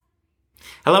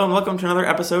Hello and welcome to another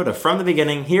episode of From the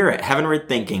Beginning here at Heavenward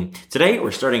Thinking. Today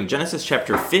we're starting Genesis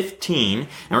chapter 15 and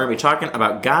we're going to be talking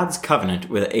about God's covenant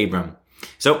with Abram.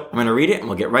 So I'm going to read it and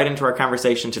we'll get right into our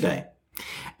conversation today.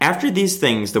 After these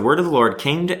things, the word of the Lord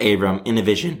came to Abram in a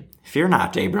vision. Fear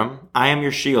not, Abram. I am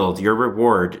your shield. Your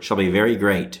reward shall be very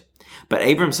great. But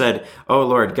Abram said, O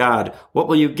Lord God, what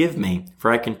will you give me?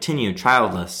 For I continue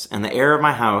childless, and the heir of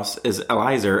my house is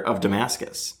Eliezer of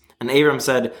Damascus. And Abram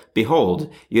said,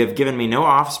 Behold, you have given me no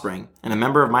offspring, and a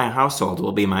member of my household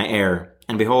will be my heir.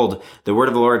 And behold, the word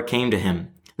of the Lord came to him.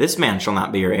 This man shall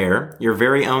not be your heir, your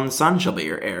very own son shall be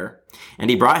your heir.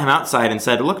 And he brought him outside and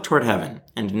said, Look toward heaven,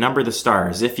 and number the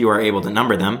stars, if you are able to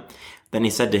number them. Then he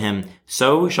said to him,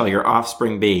 So shall your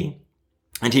offspring be.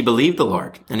 And he believed the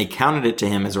Lord, and he counted it to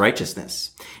him as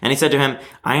righteousness. And he said to him,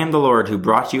 I am the Lord who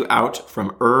brought you out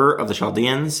from Ur of the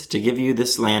Chaldeans to give you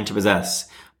this land to possess.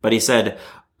 But he said,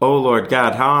 O Lord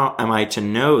God, how am I to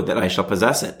know that I shall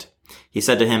possess it? He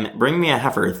said to him, Bring me a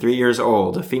heifer 3 years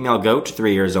old, a female goat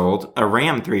 3 years old, a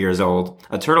ram 3 years old,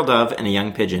 a turtle dove, and a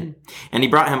young pigeon. And he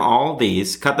brought him all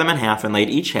these, cut them in half, and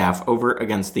laid each half over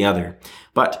against the other.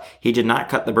 But he did not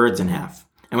cut the birds in half.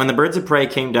 And when the birds of prey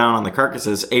came down on the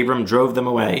carcasses, Abram drove them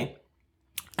away.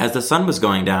 As the sun was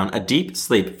going down, a deep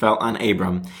sleep fell on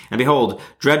Abram, and behold,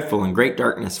 dreadful and great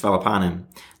darkness fell upon him.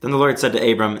 Then the Lord said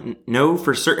to Abram, Know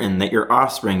for certain that your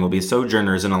offspring will be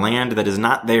sojourners in a land that is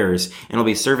not theirs, and will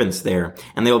be servants there,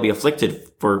 and they will be afflicted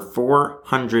for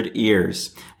 400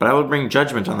 years. But I will bring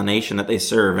judgment on the nation that they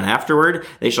serve, and afterward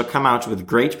they shall come out with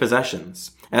great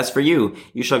possessions. As for you,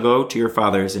 you shall go to your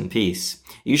fathers in peace.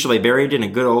 You shall be buried in a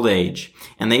good old age,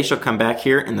 and they shall come back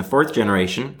here in the 4th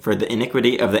generation, for the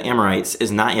iniquity of the Amorites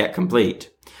is not yet complete.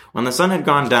 When the sun had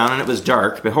gone down and it was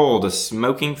dark, behold, a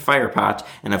smoking firepot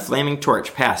and a flaming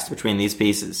torch passed between these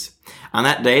pieces. On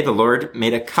that day the Lord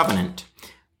made a covenant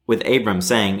with Abram,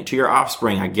 saying, To your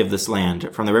offspring I give this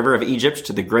land, from the river of Egypt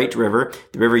to the great river,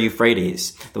 the river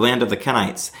Euphrates, the land of the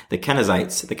Kenites, the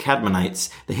Kenizzites, the Cadmonites,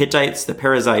 the Hittites, the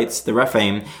Perizzites, the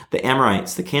Rephaim, the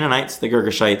Amorites, the Canaanites, the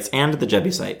Girgashites, and the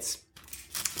Jebusites.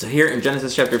 So here in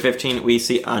Genesis chapter 15, we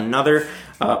see another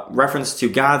reference to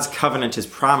God's covenant, his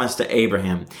promise to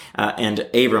Abraham, and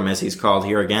Abram as he's called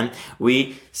here again.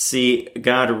 We see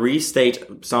God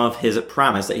restate some of his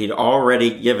promise that he'd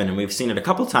already given, and we've seen it a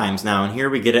couple times now, and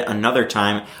here we get it another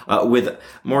time with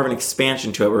more of an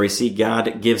expansion to it, where we see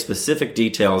God give specific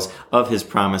details of his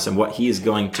promise and what he is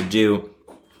going to do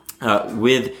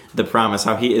with the promise,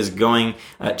 how he is going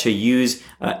to use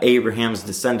Abraham's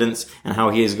descendants, and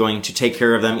how he is going to take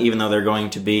care of them, even though they're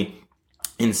going to be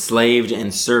enslaved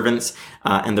and servants,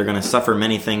 and they're going to suffer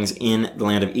many things in the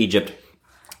land of Egypt.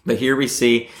 But here we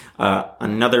see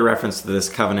another reference to this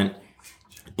covenant,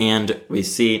 and we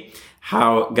see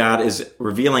how God is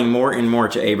revealing more and more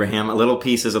to Abraham little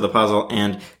pieces of the puzzle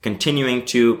and continuing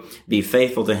to be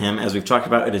faithful to him. As we've talked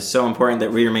about, it is so important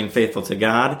that we remain faithful to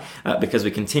God because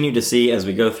we continue to see as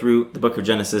we go through the book of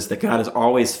Genesis that God is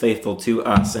always faithful to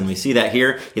us. And we see that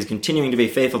here. He's continuing to be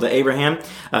faithful to Abraham.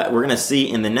 We're going to see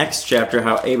in the next chapter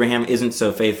how Abraham isn't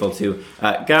so faithful to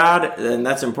God, and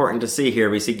that's important to see here.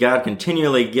 We see God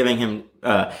continually giving him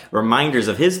reminders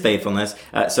of his faithfulness.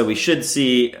 So we should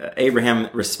see Abraham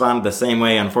respond the same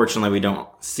way. Unfortunately, we don't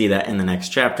see that in the next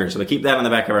chapter. So we keep that in the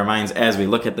back of our minds as we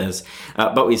look at this.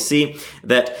 But we see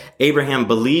that Abraham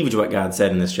believed what God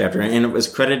said in this chapter, and it was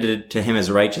credited to him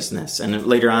as righteousness. And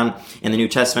later on in the New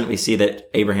Testament, we see that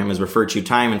Abraham is referred to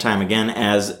time and time again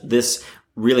as this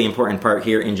really important part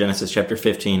here in Genesis chapter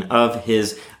 15 of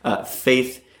his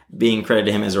faith being credited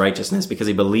to him as righteousness, because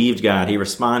he believed God. He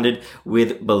responded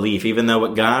with belief. Even though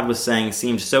what God was saying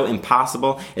seemed so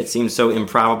impossible, it seemed so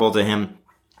improbable to him,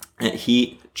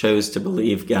 he chose to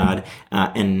believe God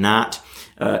and not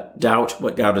doubt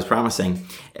what God was promising.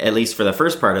 At least for the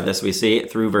first part of this, we see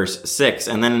it through verse 6.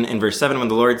 And then in verse 7, when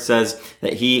the Lord says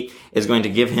that he is going to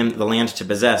give him the land to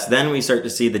possess, then we start to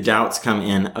see the doubts come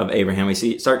in of Abraham. We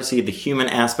start to see the human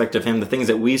aspect of him, the things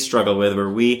that we struggle with, where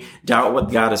we doubt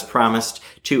what God has promised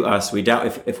to us. We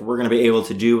doubt if we're going to be able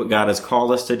to do what God has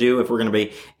called us to do, if we're going to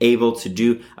be able to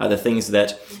do the things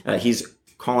that he's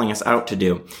calling us out to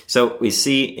do. So we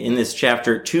see in this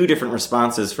chapter 2 different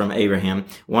responses from Abraham,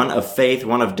 one of faith,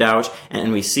 one of doubt,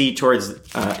 and we see towards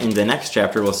in the next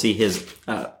chapter we'll see his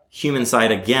human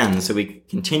side again. So we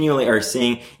continually are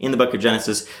seeing in the book of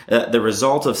Genesis the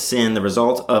result of sin, the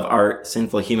result of our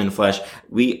sinful human flesh.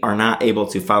 We are not able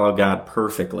to follow God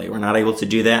perfectly. We're not able to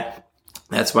do that.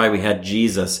 That's why we had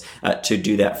Jesus to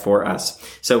do that for us.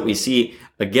 So we see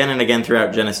again and again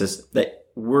throughout Genesis that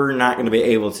we're not going to be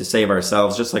able to save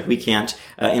ourselves, just like we can't,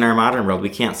 in our modern world, we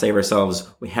can't save ourselves.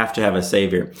 We have to have a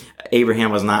Savior.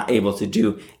 Abraham was not able to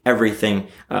do everything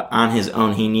on his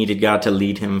own. He needed God to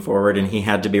lead him forward, and he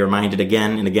had to be reminded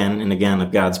again and again and again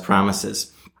of God's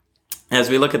promises. As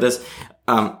we look at this,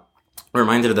 we're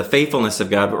reminded of the faithfulness of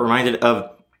God, but reminded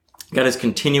of God is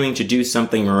continuing to do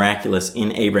something miraculous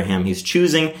in Abraham. He's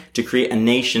choosing to create a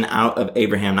nation out of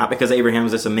Abraham, not because Abraham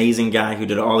was this amazing guy who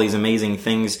did all these amazing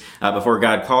things before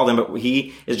God called him, but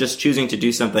he is just choosing to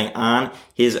do something on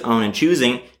his own and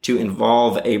choosing to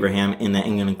involve Abraham in that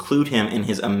and include him in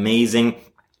his amazing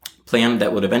plan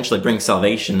that would eventually bring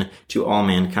salvation to all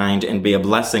mankind and be a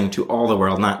blessing to all the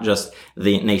world, not just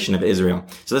the nation of Israel.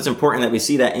 So that's important that we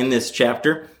see that in this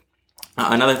chapter.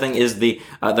 Another thing is the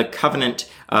covenant,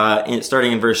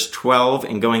 starting in verse 12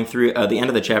 and going through the end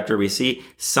of the chapter, we see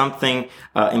something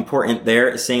important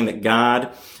there, saying that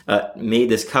God made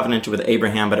this covenant with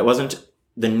Abraham, but it wasn't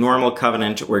the normal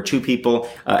covenant where two people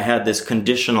had this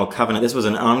conditional covenant. This was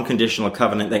an unconditional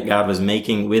covenant that God was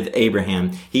making with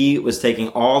Abraham. He was taking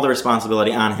all the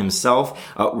responsibility on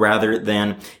himself rather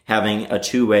than having a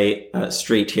two-way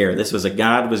street here. This was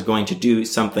God was going to do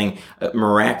something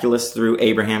miraculous through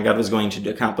Abraham. God was going to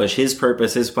accomplish his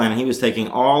purpose, his plan, and he was taking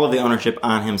all of the ownership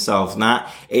on himself,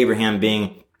 not Abraham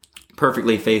being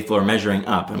perfectly faithful or measuring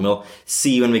up. And we'll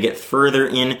see when we get further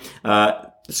in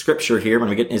Scripture here, when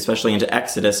we get especially into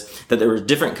Exodus, that there were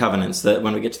different covenants. That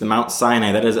when we get to the Mount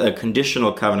Sinai, that is a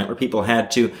conditional covenant where people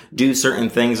had to do certain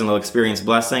things and they'll experience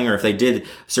blessing, or if they did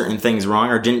certain things wrong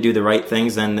or didn't do the right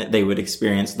things, then they would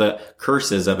experience the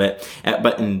curses of it.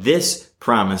 But in this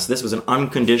promise, this was an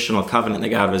unconditional covenant that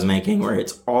God was making, where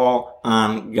it's all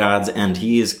on God's end.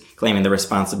 He is claiming the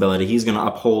responsibility. He's going to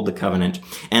uphold the covenant.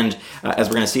 And as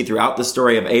we're going to see throughout the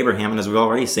story of Abraham, and as we've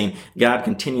already seen, God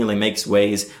continually makes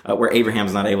ways where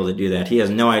Abraham's not able to do that. He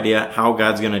has no idea how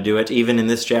God's going to do it. Even in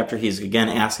this chapter, he's again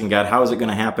asking God, how is it going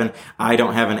to happen? I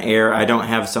don't have an heir. I don't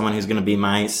have someone who's going to be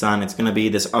my son. It's going to be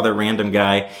this other random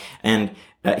guy. And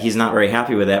he's not very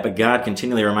happy with that, but God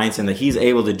continually reminds him that he's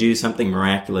able to do something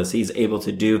miraculous. He's able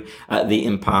to do the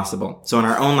impossible. So in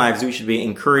our own lives, we should be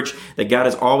encouraged that God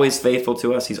is always faithful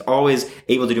to us. He's always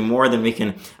able to do more than we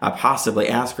can possibly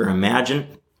ask or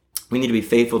imagine. We need to be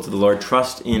faithful to the Lord,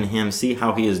 trust in him, see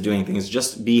how he is doing things,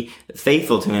 just be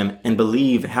faithful to him and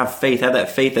believe, have faith, have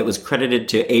that faith that was credited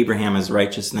to Abraham as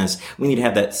righteousness. We need to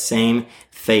have that same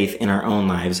faith in our own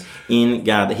lives in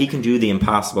God, that he can do the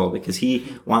impossible, because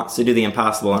he wants to do the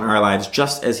impossible in our lives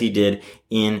just as he did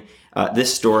in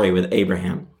this story with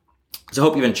Abraham. So I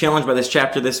hope you've been challenged by this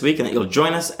chapter this week and that you'll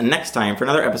join us next time for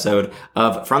another episode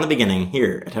of From the Beginning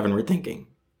here at Heavenward Thinking.